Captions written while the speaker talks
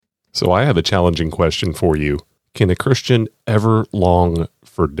So I have a challenging question for you. Can a Christian ever long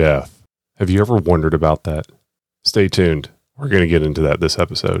for death? Have you ever wondered about that? Stay tuned. We're going to get into that this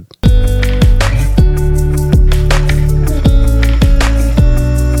episode.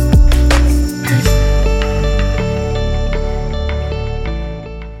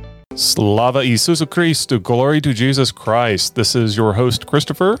 Slava Isusu Christu, glory to Jesus Christ. This is your host,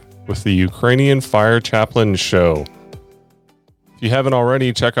 Christopher, with the Ukrainian Fire Chaplain Show. If you haven't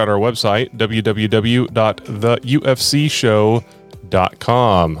already, check out our website,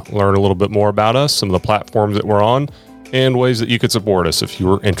 www.theufcshow.com. Learn a little bit more about us, some of the platforms that we're on, and ways that you could support us if you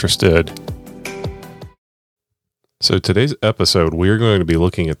were interested. So today's episode, we are going to be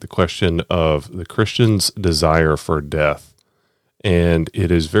looking at the question of the Christian's desire for death. And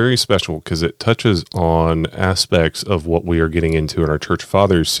it is very special because it touches on aspects of what we are getting into in our Church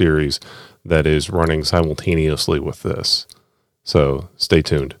Fathers series that is running simultaneously with this. So stay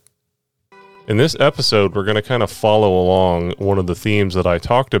tuned. In this episode, we're going to kind of follow along one of the themes that I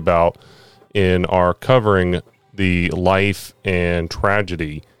talked about in our covering the life and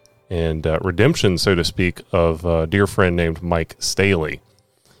tragedy and redemption, so to speak, of a dear friend named Mike Staley.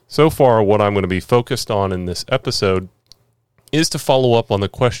 So far, what I'm going to be focused on in this episode is to follow up on the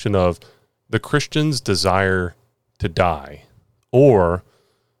question of the Christian's desire to die, or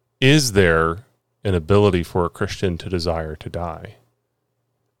is there an ability for a Christian to desire to die?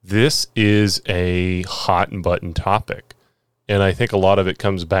 This is a hot button topic, and I think a lot of it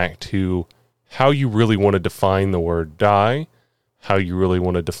comes back to how you really want to define the word die, how you really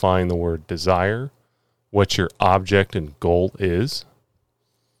want to define the word desire, what your object and goal is.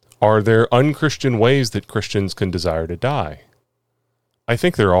 Are there unchristian ways that Christians can desire to die? I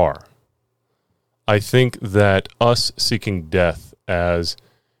think there are. I think that us seeking death as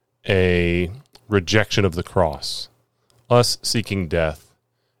a rejection of the cross, us seeking death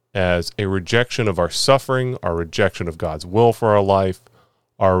as a rejection of our suffering, our rejection of God's will for our life,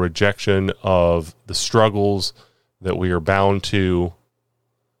 our rejection of the struggles that we are bound to,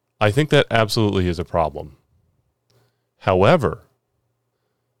 I think that absolutely is a problem. However,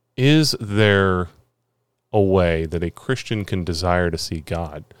 is there a way that a Christian can desire to see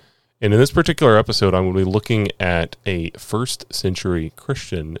God? And in this particular episode, I'm going to be looking at a first century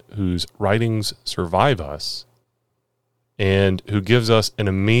Christian whose writings survive us and who gives us an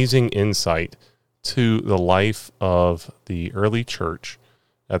amazing insight to the life of the early church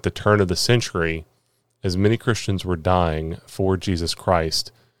at the turn of the century, as many Christians were dying for Jesus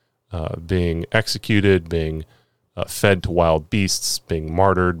Christ, being executed, being fed to wild beasts, being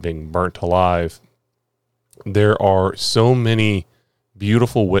martyred, being burnt alive. There are so many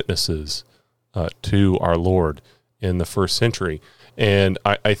beautiful witnesses to our Lord in the first century. And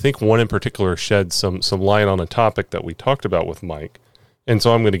I think one in particular sheds some light on a topic that we talked about with Mike. And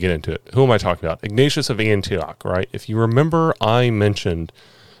so I'm going to get into it. Who am I talking about? Ignatius of Antioch, right? If you remember, I mentioned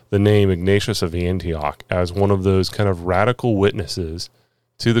the name Ignatius of Antioch as one of those kind of radical witnesses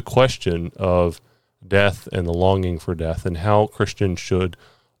to the question of death and the longing for death and how Christians should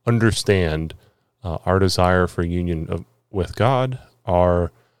understand our desire for union with God,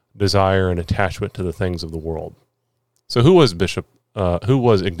 our desire and attachment to the things of the world. So who was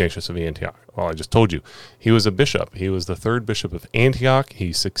Ignatius of Antioch? Well, I just told you. He was a bishop. He was the third bishop of Antioch.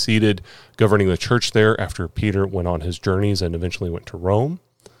 He succeeded governing the church there after Peter went on his journeys and eventually went to Rome.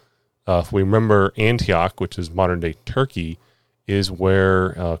 If we remember, Antioch, which is modern-day Turkey, is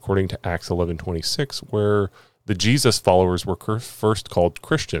where, according to Acts 11:26, where the Jesus followers were first called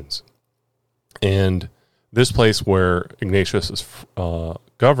Christians. And this place where Ignatius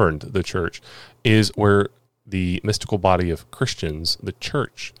governed the church is where the mystical body of Christians, the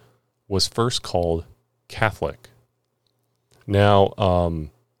church, was first called Catholic. Now,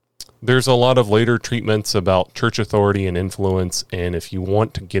 there's a lot of later treatments about church authority and influence, and if you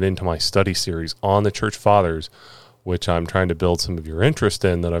want to get into my study series on the Church Fathers, which I'm trying to build some of your interest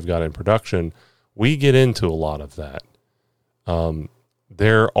in that I've got in production, we get into a lot of that.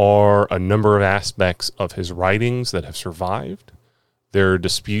 There are a number of aspects of his writings that have survived. There are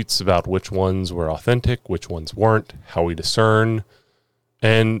disputes about which ones were authentic, which ones weren't, how we discern.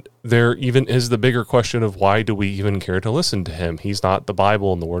 And there even is the bigger question of why do we even care to listen to him? He's not the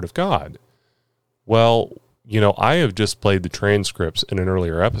Bible and the Word of God. Well, I have just played the transcripts in an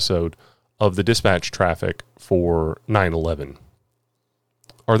earlier episode of the dispatch traffic for 9/11.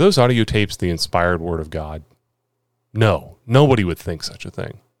 Are those audio tapes the inspired Word of God? No, nobody would think such a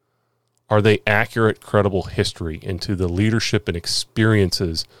thing. Are they accurate, credible history into the leadership and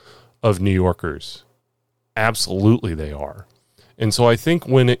experiences of New Yorkers? Absolutely they are. And so I think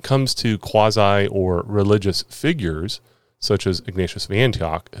when it comes to quasi or religious figures, such as Ignatius of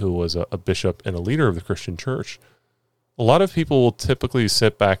Antioch, who was a bishop and a leader of the Christian church, a lot of people will typically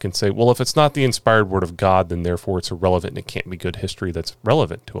sit back and say, well, if it's not the inspired word of God, then therefore it's irrelevant and it can't be good history that's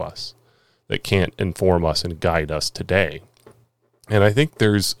relevant to us, that can't inform us and guide us today. And I think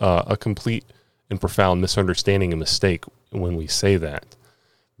there's a complete and profound misunderstanding and mistake when we say that.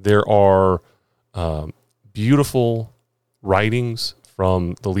 There are beautiful writings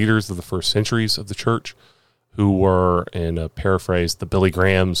from the leaders of the first centuries of the church who were, in a paraphrase, the Billy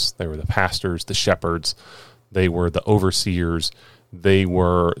Grahams. They were the pastors, the shepherds. They were the overseers. They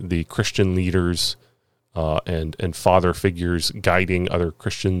were the Christian leaders and father figures guiding other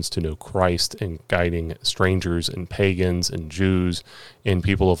Christians to know Christ and guiding strangers and pagans and Jews and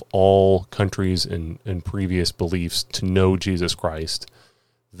people of all countries and previous beliefs to know Jesus Christ.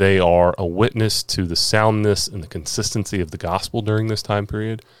 They are a witness to the soundness and the consistency of the gospel during this time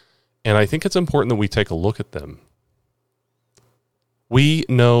period. And I think it's important that we take a look at them. We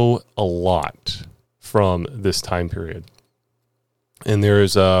know a lot from this time period. And there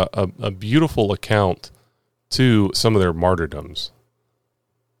is a beautiful account to some of their martyrdoms.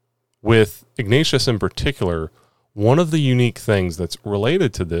 With Ignatius in particular, one of the unique things that's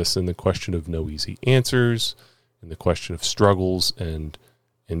related to this in the question of no easy answers, in the question of struggles and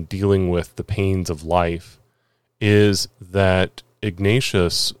dealing with the pains of life, is that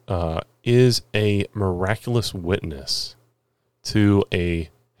Ignatius is a miraculous witness to a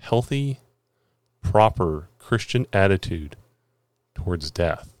healthy, proper Christian attitude towards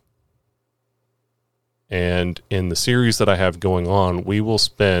death. And in the series that I have going on, we will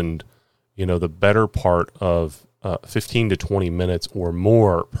spend, the better part of 15 to 20 minutes or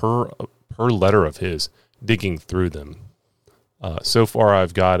more per letter of his, digging through them. So far,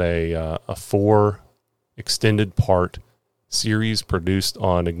 I've got a 4 extended part series produced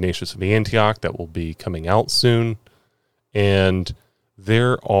on Ignatius of Antioch that will be coming out soon. And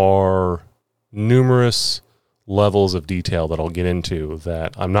there are numerous levels of detail that I'll get into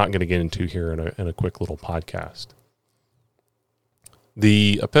that I'm not going to get into here in a quick little podcast.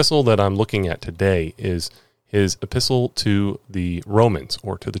 The epistle that I'm looking at today is his epistle to the Romans,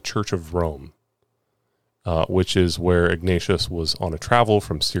 or to the Church of Rome, which is where Ignatius was on a travel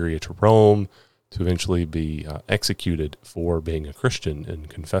from Syria to Rome to eventually be executed for being a Christian and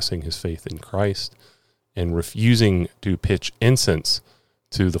confessing his faith in Christ and refusing to pitch incense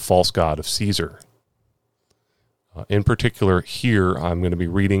to the false god of Caesar. In particular, here I'm going to be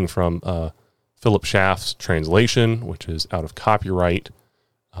reading from Philip Schaff's translation, which is out of copyright,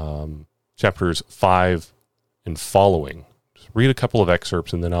 chapters 5 and following. Just read a couple of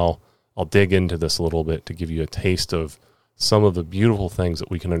excerpts, and then I'll dig into this a little bit to give you a taste of some of the beautiful things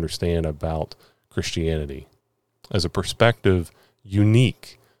that we can understand about Christianity as a perspective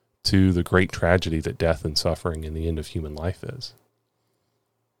unique to the great tragedy that death and suffering and the end of human life is.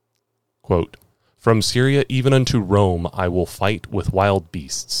 Quote, "From Syria even unto Rome I will fight with wild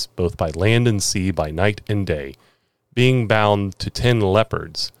beasts, both by land and sea, by night and day, being bound to 10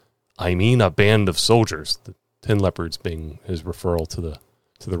 leopards. I mean a band of soldiers," the 10 leopards being his referral to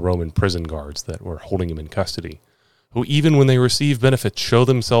the Roman prison guards that were holding him in custody, "who even when they receive benefits show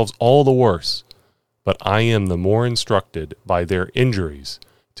themselves all the worse. But I am the more instructed by their injuries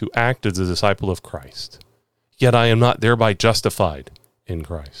to act as a disciple of Christ. Yet I am not thereby justified in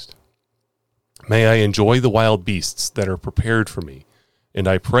Christ. May I enjoy the wild beasts that are prepared for me, and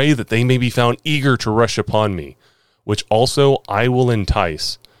I pray that they may be found eager to rush upon me, which also I will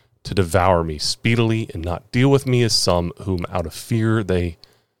entice to devour me speedily, and not deal with me as some whom out of fear the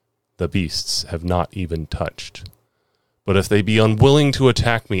beasts have not even touched. But if they be unwilling to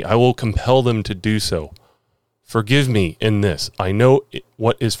attack me, I will compel them to do so. Forgive me in this. I know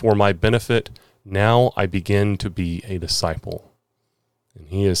what is for my benefit. Now I begin to be a disciple." And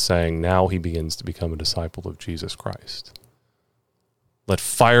he is saying now he begins to become a disciple of Jesus Christ. "Let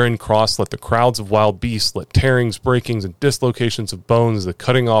fire and cross, let the crowds of wild beasts, let tearings, breakings, and dislocations of bones, the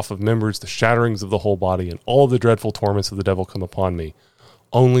cutting off of members, the shatterings of the whole body, and all the dreadful torments of the devil come upon me.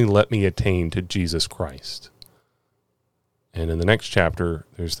 Only let me attain to Jesus Christ." And in the next chapter,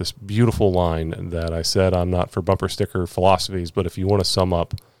 there's this beautiful line that I said I'm not for bumper sticker philosophies, but if you want to sum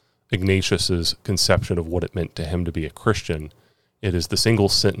up Ignatius's conception of what it meant to him to be a Christian, it is the single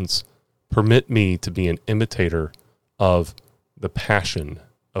sentence, "Permit me to be an imitator of the passion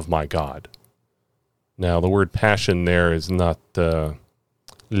of my God." Now, the word passion there is not le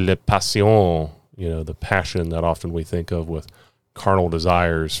passion, the passion that often we think of with carnal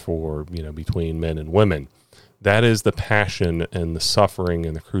desires for, between men and women. That is the passion and the suffering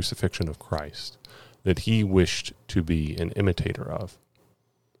and the crucifixion of Christ that he wished to be an imitator of.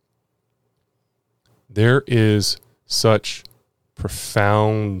 There is such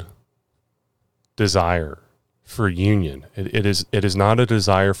profound desire for union. It is not a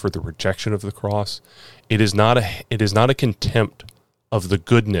desire for the rejection of the cross. It is not a contempt of the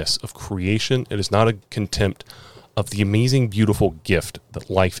goodness of creation. It is not a contempt of the amazing, beautiful gift that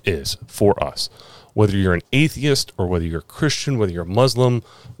life is for us. Whether you're an atheist or whether you're a Christian, whether you're a Muslim,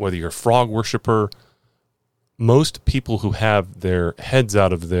 whether you're a frog worshiper, most people who have their heads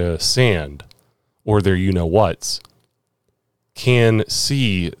out of the sand or their you-know-whats can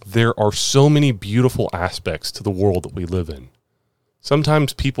see there are so many beautiful aspects to the world that we live in.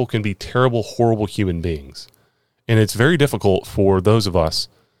 Sometimes people can be terrible, horrible human beings. And it's very difficult for those of us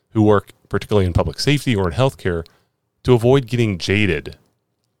who work particularly in public safety or in healthcare to avoid getting jaded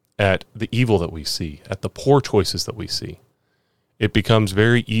at the evil that we see, at the poor choices that we see. It becomes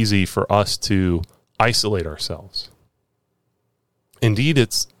very easy for us to isolate ourselves. Indeed,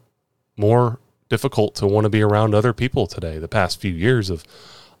 it's more difficult to want to be around other people today. The past few years of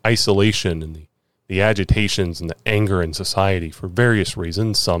isolation and the agitations and the anger in society for various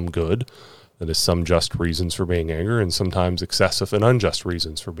reasons, some good, that is some just reasons for being angry, and sometimes excessive and unjust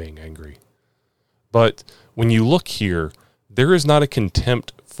reasons for being angry. But when you look here, there is not a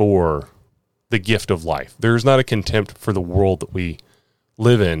contempt for the gift of life. There is not a contempt for the world that we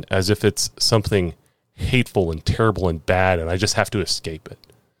live in as if it's something hateful and terrible and bad and I just have to escape it.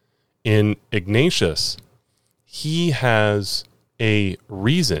 In Ignatius, he has a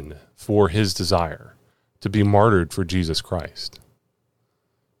reason for his desire to be martyred for Jesus Christ.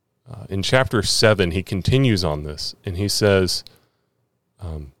 In chapter 7, he continues on this, and he says,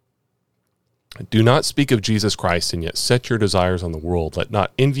 do not speak of Jesus Christ, and yet set your desires on the world. Let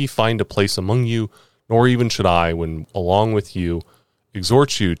not envy find a place among you, nor even should I, when along with you,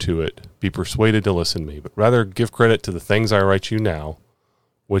 exhort you to it, be persuaded to listen to me, but rather give credit to the things I write you now,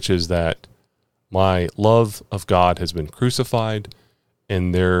 which is that my love of God has been crucified,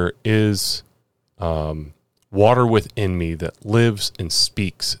 and there is water within me that lives and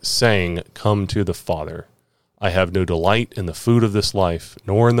speaks, saying, come to the Father. I have no delight in the food of this life,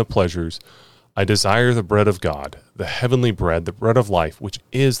 nor in the pleasures. I desire the bread of God, the heavenly bread, the bread of life, which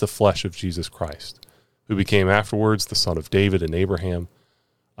is the flesh of Jesus Christ, who became afterwards the son of David and Abraham.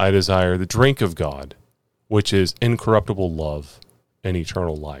 I desire the drink of God, which is incorruptible love and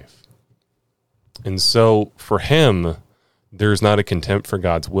eternal life. And so for him, there's not a contempt for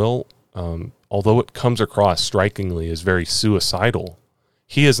God's will, although it comes across strikingly as very suicidal.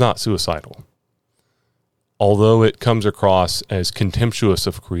 He is not suicidal. Although it comes across as contemptuous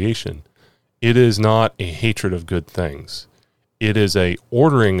of creation, it is not a hatred of good things. It is a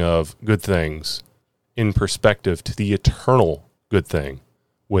ordering of good things in perspective to the eternal good thing,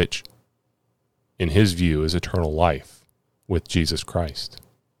 which, in his view, is eternal life with Jesus Christ.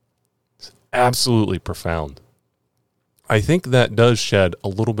 It's absolutely profound. I think that does shed a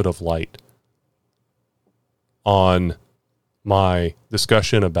little bit of light on my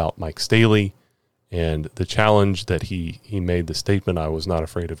discussion about Mike Staley and the challenge that he made the statement, I was not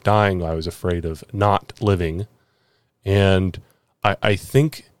afraid of dying, I was afraid of not living. And I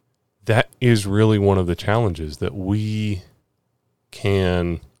think that is really one of the challenges, that we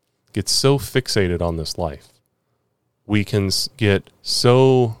can get so fixated on this life. We can get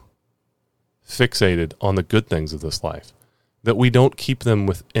so fixated on the good things of this life that we don't keep them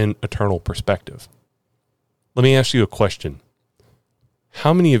within eternal perspective. Let me ask you a question.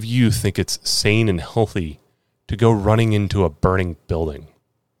 How many of you think it's sane and healthy to go running into a burning building?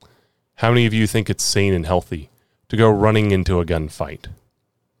 How many of you think it's sane and healthy to go running into a gunfight?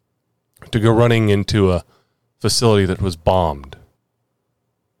 To go running into a facility that was bombed?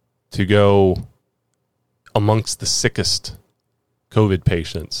 To go amongst the sickest COVID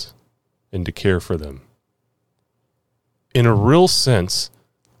patients and to care for them? In a real sense,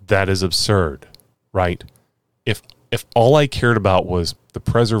 that is absurd, right? If all I cared about was the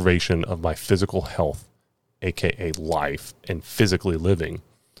preservation of my physical health, aka life, and physically living,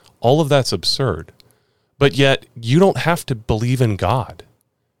 all of that's absurd. But yet, you don't have to believe in God.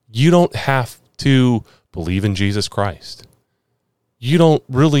 You don't have to believe in Jesus Christ. You don't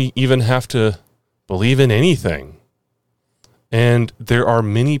really even have to believe in anything. And there are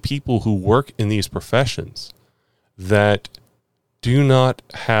many people who work in these professions that do not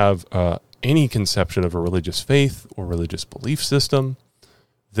have any conception of a religious faith or religious belief system.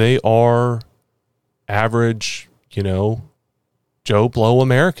 They are average, Joe Blow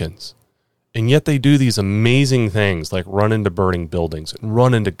Americans. And yet they do these amazing things like run into burning buildings and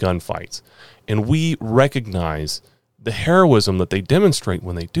run into gunfights. And we recognize the heroism that they demonstrate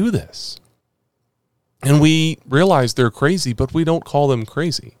when they do this. And we realize they're crazy, but we don't call them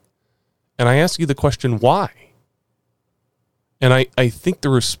crazy. And I ask you the question, why? And I think the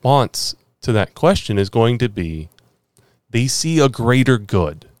response to that question is going to be they see a greater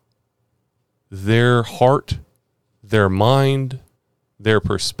good. Their heart, their mind, their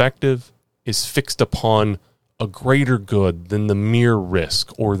perspective is fixed upon a greater good than the mere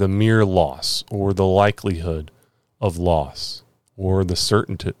risk or the mere loss or the likelihood of loss or the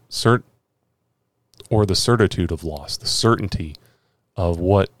certitude of loss, the certainty of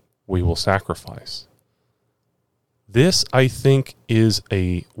what we will sacrifice. This, I think, is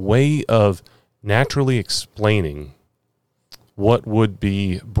a way of naturally explaining what would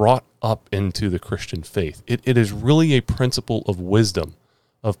be brought up into the Christian faith. It is really a principle of wisdom,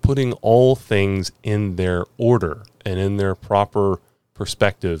 of putting all things in their order and in their proper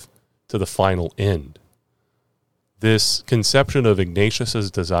perspective to the final end. This conception of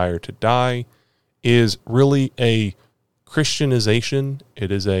Ignatius's desire to die is really a Christianization.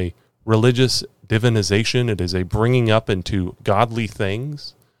 It is a religious divinization. It is a bringing up into godly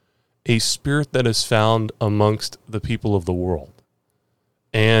things, a spirit that is found amongst the people of the world.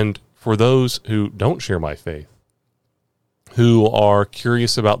 And for those who don't share my faith, who are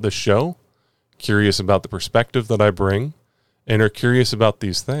curious about this show, curious about the perspective that I bring, and are curious about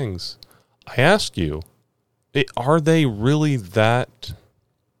these things, I ask you, are they really that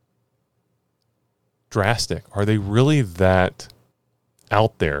drastic? Are they really that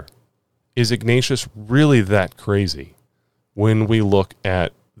out there? Is Ignatius really that crazy when we look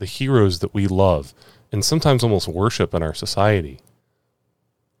at the heroes that we love and sometimes almost worship in our society?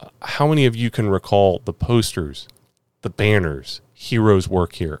 How many of you can recall the posters, the banners, heroes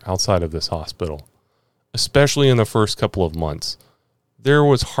work here outside of this hospital? Especially in the first couple of months, there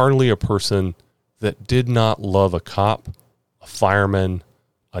was hardly a person that did not love a cop, a fireman,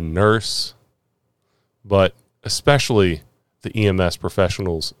 a nurse, but especially the EMS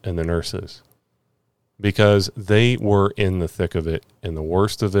professionals and the nurses, because they were in the thick of it and the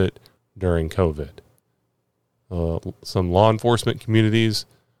worst of it during COVID. Some law enforcement communities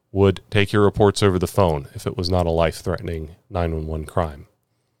would take your reports over the phone if it was not a life-threatening 911 crime.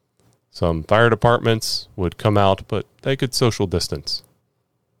 Some fire departments would come out, but they could social distance.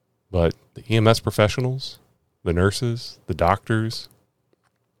 But the EMS professionals, the nurses, the doctors,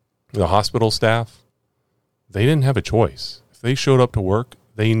 the hospital staff, they didn't have a choice. If they showed up to work,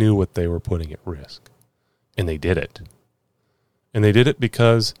 they knew what they were putting at risk. And they did it. And they did it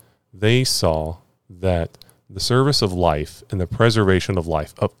because they saw that the service of life and the preservation of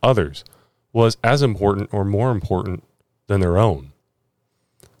life of others was as important or more important than their own.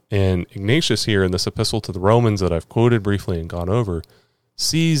 And Ignatius here in this epistle to the Romans that I've quoted briefly and gone over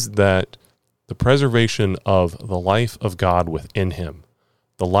sees that the preservation of the life of God within him,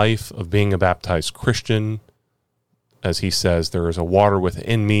 the life of being a baptized Christian, as he says, there is a water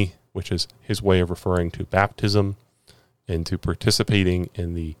within me, which is his way of referring to baptism and to participating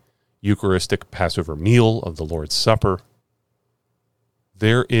in the Eucharistic Passover meal of the Lord's Supper.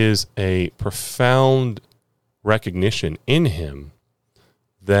 There is a profound recognition in him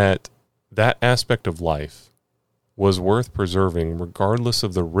that that aspect of life was worth preserving regardless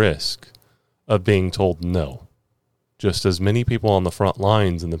of the risk of being told no. Just as many people on the front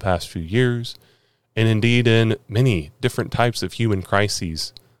lines in the past few years, and indeed in many different types of human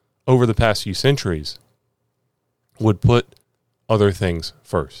crises over the past few centuries, would put other things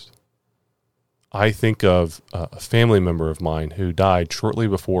first. I think of a family member of mine who died shortly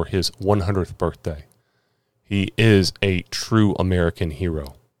before his 100th birthday. He is a true American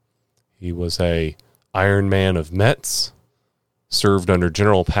hero. He was a Iron Man of Metz, served under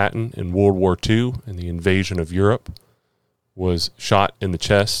General Patton in World War II in the invasion of Europe, was shot in the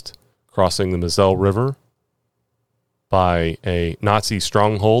chest crossing the Moselle River by a Nazi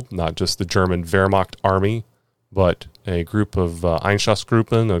stronghold, not just the German Wehrmacht army, but a group of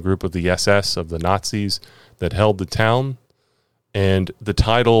Einsatzgruppen, a group of the SS of the Nazis that held the town. And the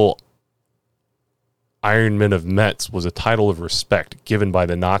title Iron Men of Metz was a title of respect given by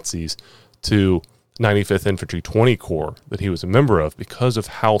the Nazis to 95th Infantry 20 Corps that he was a member of because of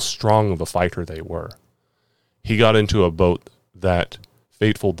how strong of a fighter they were. He got into a boat that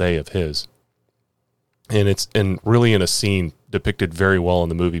fateful day of his. And it's really in a scene depicted very well in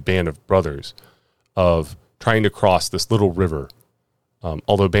the movie Band of Brothers of trying to cross this little river.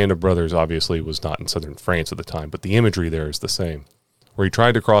 Although Band of Brothers obviously was not in southern France at the time, but the imagery there is the same. Where he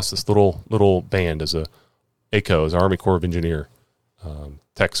tried to cross this little band as a ACO, as Army Corps of Engineer,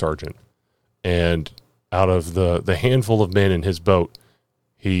 tech sergeant. And out of the handful of men in his boat,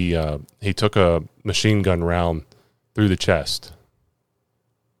 he took a machine gun round through the chest,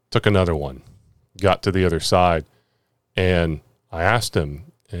 took another one, got to the other side, and I asked him,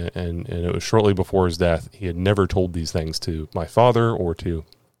 and it was shortly before his death. He had never told these things to my father or to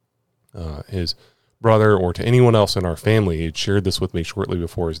his brother or to anyone else in our family. He had shared this with me shortly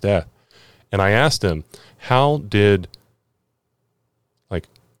before his death. And I asked him,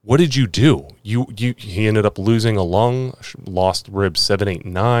 what did you do? He ended up losing a lung, lost ribs 7, 8,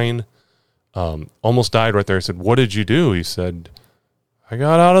 9, almost died right there. I said, what did you do? He said, I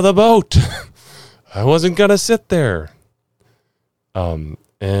got out of the boat. I wasn't going to sit there. And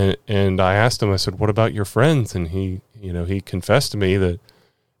I asked him, I said, what about your friends? And he confessed to me that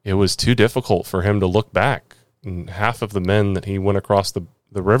it was too difficult for him to look back. And half of the men that he went across the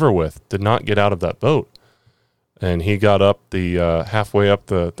river with did not get out of that boat. And he got up halfway up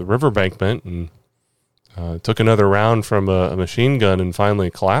the river bankment and took another round from a machine gun and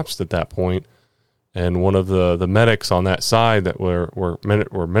finally collapsed at that point. And one of the medics on that side that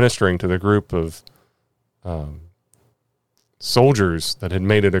were ministering to the group of soldiers that had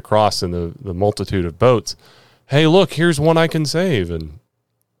made it across in the multitude of boats, hey, look, here's one I can save. And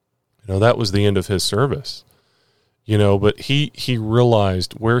that was the end of his service. But he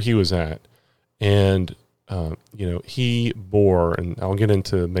realized where he was at, and he bore, and I'll get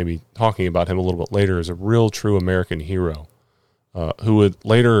into maybe talking about him a little bit later, as a real true American hero, who would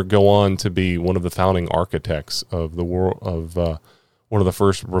later go on to be one of the founding architects of the world, of one of the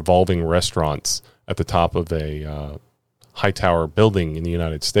first revolving restaurants at the top of a high tower building in the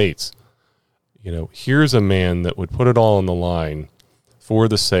United States. Here's a man that would put it all on the line for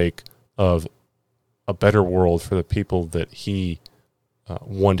the sake of a better world for the people that he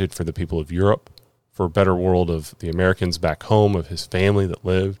wanted for the people of Europe, for a better world of the Americans back home, of his family that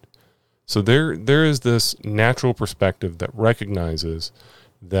lived. So there is this natural perspective that recognizes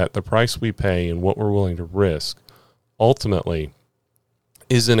that the price we pay and what we're willing to risk ultimately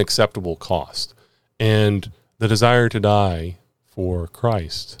is an acceptable cost. And the desire to die for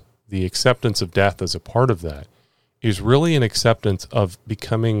Christ, the acceptance of death as a part of that, is really an acceptance of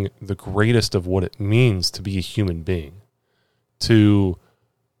becoming the greatest of what it means to be a human being. To,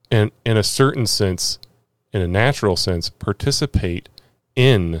 in a certain sense, in a natural sense, participate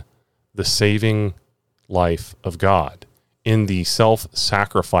in the saving life of God, in the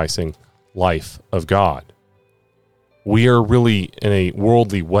self-sacrificing life of God. We are really, in a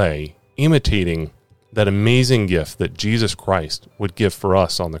worldly way, imitating that amazing gift that Jesus Christ would give for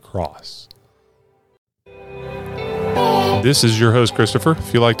us on the cross. This is your host, Christopher.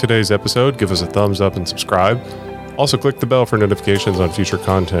 If you like today's episode, give us a thumbs up and subscribe. Also, click the bell for notifications on future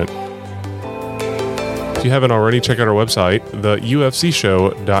content. If you haven't already, check out our website,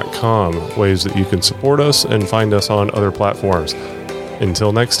 theufcshow.com, ways that you can support us and find us on other platforms.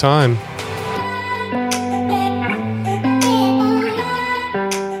 Until next time.